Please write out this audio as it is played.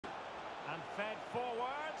And fed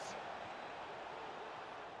forwards.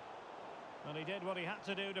 And he did what he had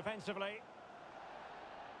to do defensively.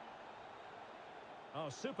 Oh,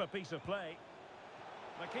 super piece of play.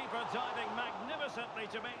 The keeper diving magnificently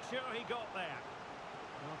to make sure he got there.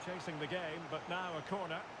 Well, chasing the game, but now a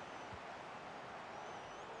corner.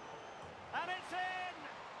 And it's in!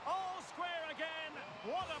 All square again!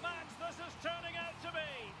 What a match this is turning out to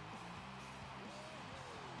be!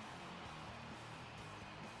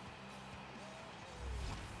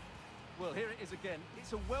 Well, here it is again.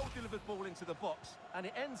 It's a well-delivered ball into the box, and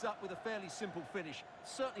it ends up with a fairly simple finish.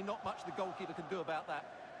 Certainly not much the goalkeeper can do about that.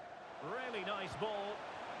 Really nice ball.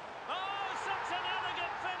 Oh, such an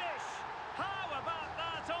elegant finish! How about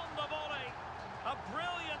that on the volley? A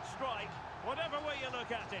brilliant strike, whatever way you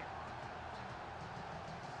look at it.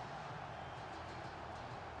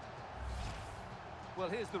 Well,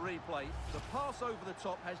 here's the replay. The pass over the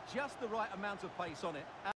top has just the right amount of pace on it.